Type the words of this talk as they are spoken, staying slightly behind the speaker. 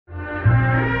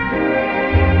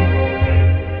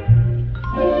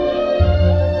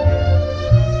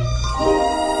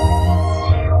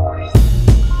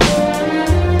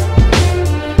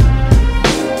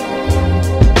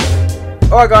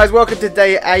Alright guys, welcome to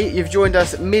day 8. You've joined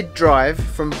us mid-drive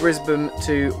from Brisbane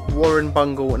to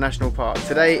Warrnambool National Park.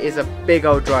 Today is a big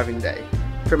old driving day.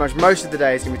 Pretty much most of the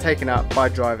day is going to be taken up by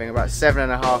driving, about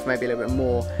 7.5, maybe a little bit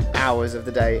more hours of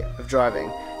the day of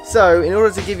driving. So in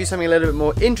order to give you something a little bit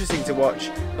more interesting to watch,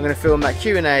 I'm going to film that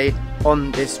Q&A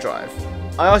on this drive.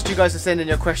 I asked you guys to send in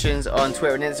your questions on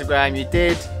Twitter and Instagram. You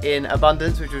did in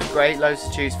abundance, which was great, loads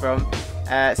to choose from.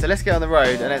 So let's get on the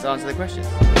road and let's answer the questions.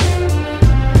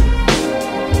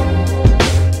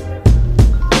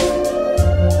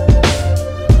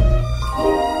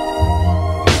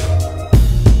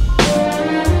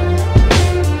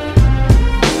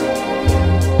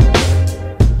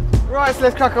 Right, so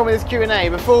let's crack on with this Q&A.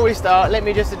 Before we start, let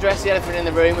me just address the elephant in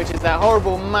the room, which is that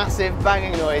horrible, massive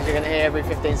banging noise you're going to hear every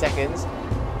 15 seconds.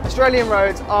 Australian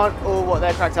roads aren't all what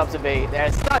they're cracked up to be.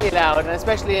 They're slightly loud, and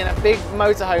especially in a big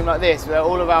motorhome like this, where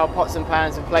all of our pots and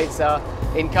pans and plates are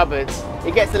in cupboards,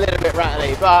 it gets a little bit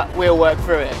rattly, but we'll work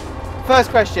through it. First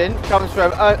question comes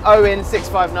from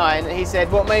Owen659. He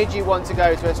said, what made you want to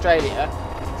go to Australia?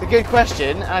 It's a good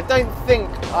question, and I don't think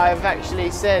I've actually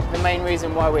said the main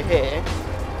reason why we're here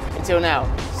until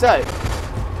now. So,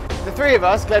 the three of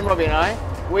us, Glen, Robbie and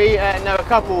I, we know a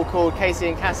couple called Casey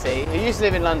and Cassie, who used to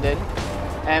live in London,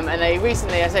 and they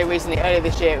recently, I say recently, earlier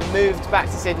this year, moved back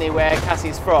to Sydney where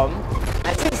Cassie's from,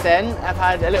 and since then have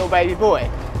had a little baby boy.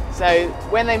 So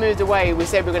when they moved away, we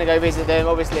said we were going to go visit them.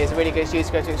 Obviously it's a really good excuse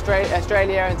to go to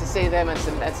Australia and to see them and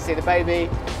to see the baby.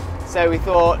 So we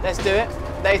thought, let's do it.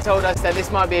 They told us that this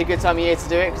might be a good time of year to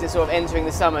do it because it's sort of entering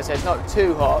the summer, so it's not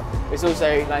too hot, but it's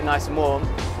also like nice and warm.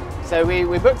 So we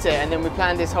booked it, and then we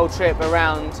planned this whole trip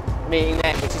around meeting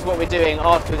them, which is what we're doing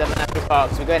after we've done the national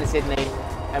parks. We're going to Sydney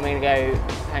and we're going to go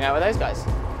hang out with those guys.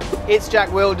 It's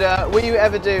Jack Wilder. Will you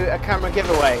ever do a camera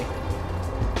giveaway?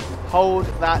 Hold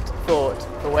that thought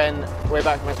for when we're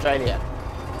back from Australia.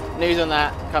 News on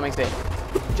that coming soon.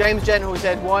 James Gentle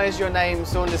said, why is your name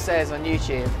Saunders Says on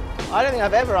YouTube? I don't think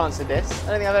I've ever answered this.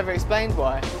 I don't think I've ever explained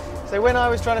why. So when I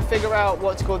was trying to figure out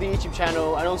what to call the YouTube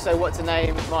channel and also what to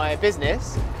name my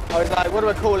business, I was like, what do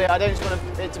I call it? I don't just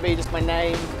want it to be just my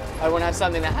name. I want to have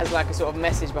something that has like a sort of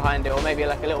message behind it, or maybe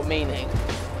like a little meaning.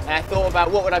 And I thought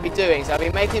about what would I be doing. So I've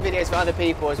been making videos for other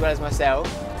people as well as myself.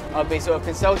 I'll be sort of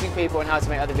consulting people on how to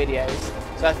make other videos.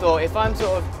 So I thought if I'm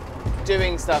sort of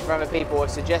doing stuff for other people or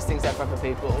suggesting stuff for other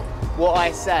people, what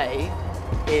I say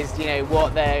is, you know,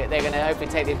 what they're going to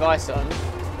hopefully take the advice on.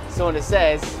 Saunders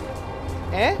Says,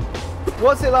 eh?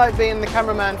 What's it like being the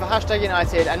cameraman for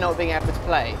 #United and not being able to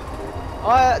play?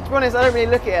 To be honest, I don't really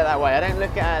look at it that way. I don't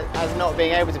look at it as not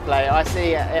being able to play. I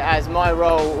see it as my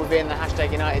role within the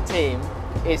 #United team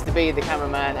is to be the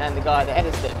cameraman and the guy that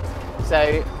edits them. So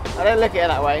I don't look at it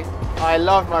that way. I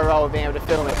love my role of being able to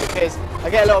film it because I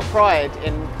get a lot of pride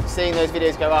in seeing those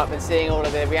videos go up and seeing all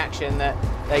of the reaction that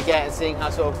they get and seeing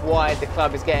how sort of wide the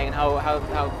club is getting and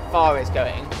how far it's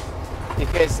going.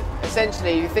 Because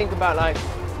essentially you think about like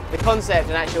the concept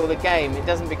and actually all the game, it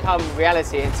doesn't become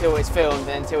reality until it's filmed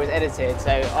and until it's edited.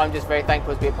 So I'm just very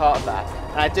thankful to be a part of that.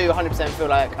 And I do 100% feel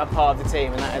like I'm part of the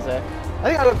team, and that is I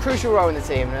think I've got a crucial role in the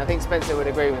team, and I think Spencer would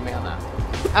agree with me on that.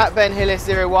 At Ben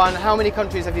Hillis01, how many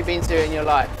countries have you been to in your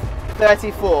life?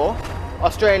 34,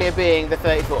 Australia being the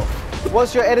 34th.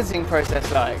 What's your editing process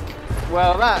like?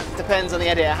 Well, that depends on the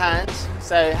edit at hand.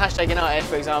 So #United,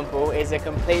 for example, is a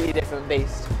completely different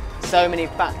beast. So many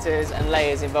factors and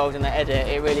layers involved in that edit,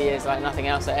 it really is like nothing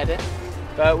else I edit.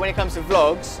 But when it comes to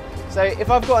vlogs, so if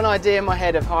I've got an idea in my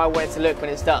head of how I want it to look when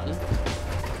it's done,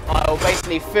 I'll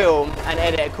basically film and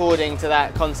edit according to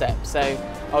that concept. So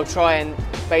I'll try and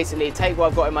basically take what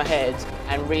I've got in my head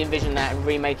and re-envision that and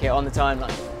remake it on the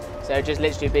timeline. So it'd just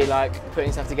literally be like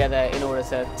putting stuff together in order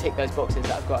to tick those boxes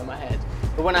that I've got in my head.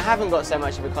 But when I haven't got so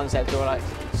much of a concept or like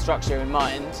structure in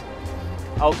mind,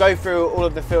 I'll go through all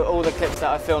the clips that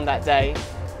I filmed that day,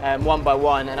 one by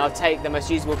one, and I'll take the most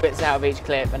usable bits out of each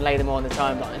clip and lay them all on the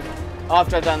timeline.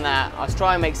 After I've done that, I'll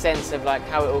try and make sense of like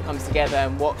how it all comes together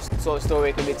and what sort of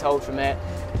story can be told from it.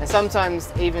 And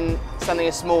sometimes even something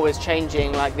as small as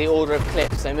changing like the order of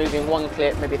clips, so moving one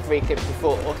clip, maybe 3 clips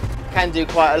before, can do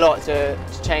quite a lot to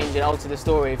change and alter the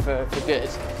story for good.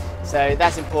 So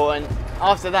that's important.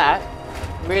 After that,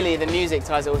 really the music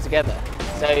ties it all together.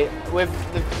 So with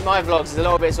my vlogs, there's a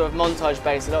lot of it sort of montage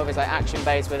based, a lot of it's like action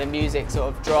based where the music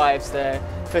sort of drives the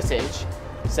footage.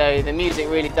 So the music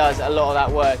really does a lot of that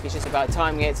work. It's just about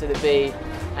timing it to the beat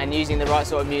and using the right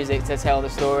sort of music to tell the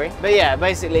story. But yeah,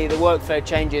 basically the workflow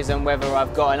changes on whether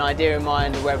I've got an idea in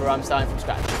mind or whether I'm starting from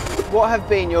scratch. What have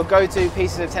been your go-to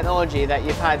pieces of technology that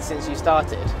you've had since you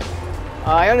started?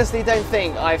 I honestly don't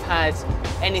think I've had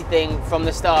anything from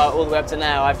the start all the way up to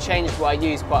now. I've changed what I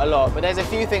use quite a lot, but there's a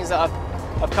few things that I've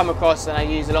I've come across and I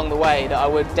use along the way that I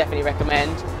would definitely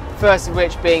recommend. First of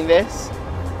which being this.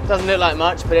 Doesn't look like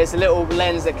much, but it's a little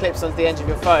lens that clips onto the edge of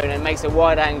your phone and makes a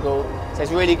wide angle. So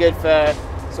it's really good for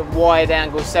sort of wide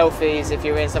angle selfies if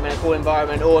you're in some cool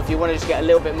environment, or if you want to just get a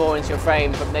little bit more into your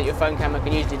frame that your phone camera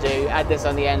can usually do, add this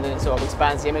on the end and it sort of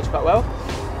expands the image quite well.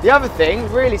 The other thing,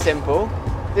 really simple,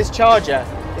 this charger.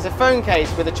 It's a phone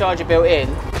case with a charger built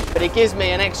in, but it gives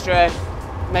me an extra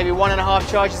maybe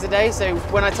 1.5 charges a day. So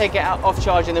when I take it out off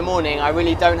charge in the morning, I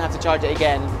really don't have to charge it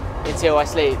again until I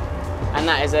sleep. And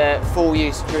that is a full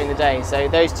use during the day. So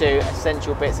those two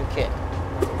essential bits of kit.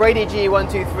 Brady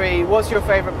G123, what's your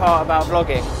favourite part about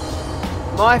vlogging?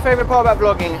 My favourite part about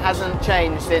vlogging hasn't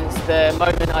changed since the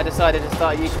moment I decided to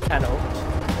start a YouTube channel,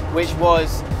 which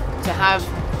was to have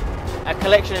a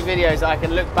collection of videos that I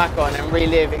can look back on and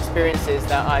relive experiences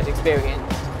that I'd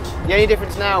experienced. The only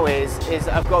difference now is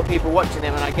I've got people watching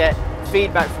them and I get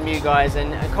feedback from you guys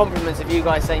and compliments of you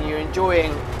guys saying you're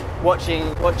enjoying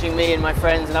watching me and my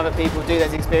friends and other people do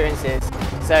those experiences.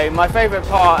 So my favourite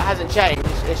part hasn't changed,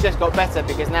 it's just got better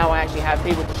because now I actually have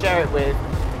people to share it with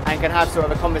and can have sort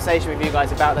of a conversation with you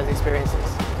guys about those experiences.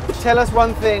 Tell us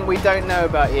one thing we don't know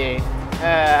about you.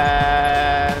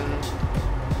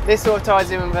 This sort of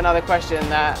ties in with another question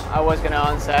that I was going to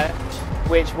answer,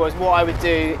 which was what I would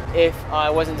do if I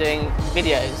wasn't doing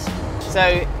videos. So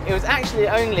it was actually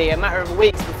only a matter of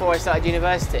weeks before I started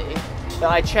university that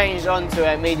I changed on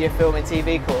to a media, film and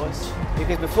TV course,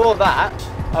 because before that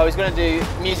I was going to do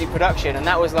music production and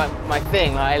that was like my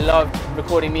thing. Like, I loved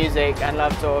recording music and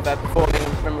loved sort of performing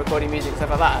and recording music,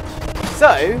 stuff like that.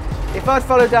 So if I'd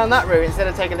followed down that route instead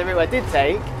of taking the route I did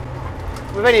take,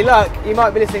 with any luck you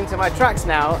might be listening to my tracks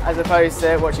now as opposed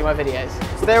to watching my videos.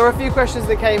 So there were a few questions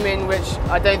that came in which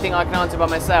I don't think I can answer by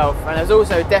myself, and there's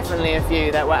also definitely a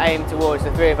few that were aimed towards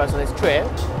the three of us on this trip.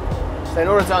 So in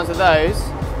order to answer those,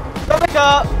 stop the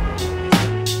car!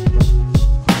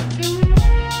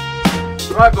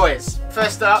 Right boys,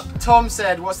 first up, Tom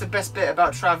said, what's the best bit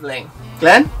about travelling?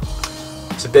 Glenn?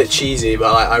 It's a bit cheesy,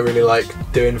 but I really like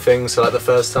doing things. So like the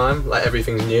first time, like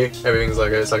everything's new. Everything's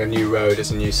like it's like a new road,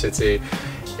 it's a new city,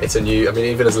 it's a new. I mean,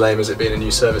 even as lame as it being a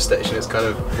new service station, it's kind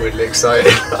of weirdly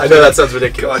exciting. I know that sounds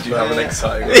ridiculous. God, you have an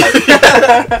exciting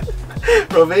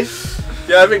Robbie?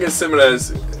 Yeah, I think it's similar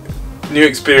as new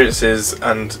experiences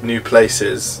and new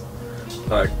places,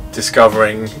 like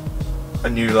discovering a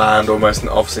new land almost, and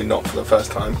obviously not for the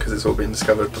first time because it's all been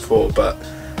discovered before, but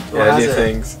yeah, new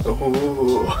things.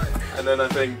 Ooh. And then I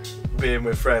think being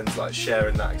with friends, like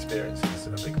sharing that experience is a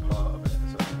big part of it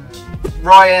as well.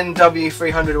 Ryan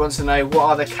W300 wants to know, what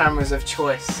are the cameras of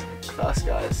choice for us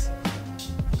guys?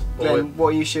 Glenn, what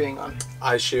are you shooting on?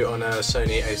 I shoot on a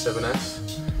Sony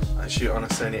A7S. I shoot on a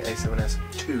Sony A7S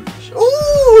II.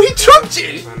 Ooh, he trumped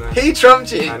you! He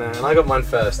trumped you! I know, and I got mine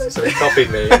first, so he copied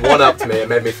me, one-upped me, and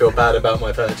made me feel bad about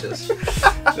my purchase.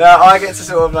 Now I get to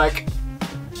sort of like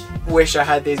wish I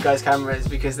had these guys' cameras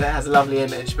because it has a lovely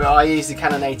image, but I use the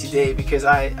Canon 80D because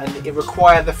it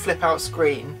required the flip-out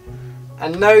screen,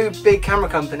 and no big camera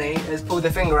company has pulled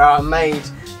their finger out and made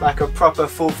like a proper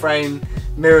full-frame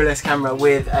mirrorless camera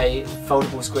with a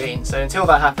foldable screen. So until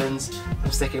that happens,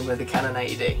 I'm sticking with the Canon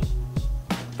 80D.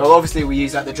 But obviously we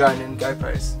use like the drone and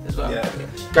GoPros as well. Yeah.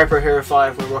 GoPro Hero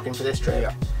 5 we're rocking for this trip,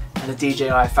 Yeah. and the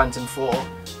DJI Phantom 4,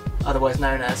 otherwise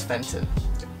known as Phantom.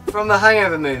 From the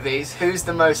Hangover movies, who's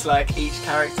the most like each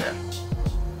character?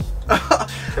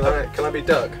 Can I be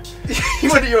Doug? you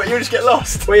just get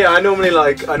lost. Well, yeah, I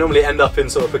normally end up in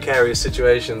sort of precarious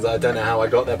situations. I don't know how I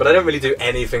got there, but I don't really do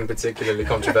anything particularly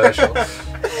controversial.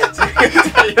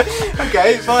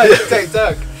 Okay, fine. Take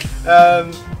Doug.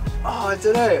 I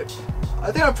don't know.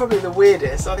 I think I'm probably the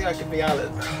weirdest. I think I could be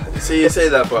Alan. See, you say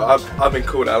that, but I've been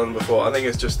called Alan before. I think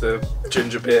it's just the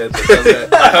ginger beard that does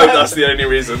it. I hope that's the only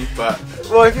reason, but...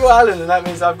 Well, if you're Alan, then that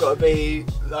means I've got to be,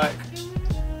 like...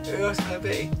 Who else can I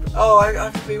be? Oh, I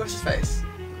have to be, what's his face?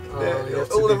 All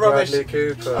the rubbish. Bradley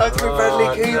Cooper. I have to be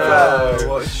Bradley Cooper. No,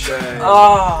 what a shame.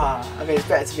 I mean, it's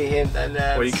better to be him than...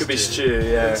 well, you could be Stu,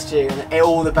 yeah. Stu, and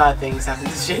all the bad things happen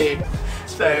to Stu.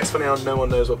 So it's funny how no one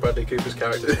knows what Bradley Cooper's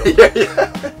character is.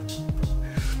 Yeah.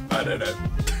 I don't know.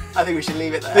 I think we should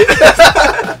leave it there.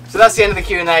 So that's the end of the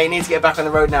Q&A. You need to get back on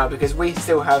the road now because we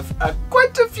still have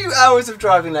quite a few hours of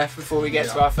driving left before we get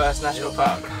to our first national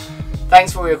park.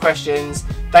 Thanks for all your questions.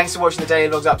 Thanks for watching the daily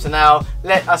vlogs up to now.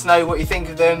 Let us know what you think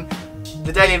of them.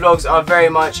 The daily vlogs are very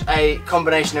much a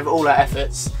combination of all our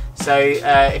efforts. So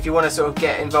if you want to sort of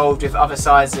get involved with other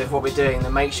sides of what we're doing,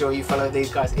 then make sure you follow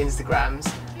these guys'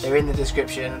 Instagrams. They're in the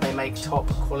description. They make top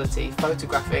quality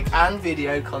photographic and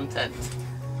video content.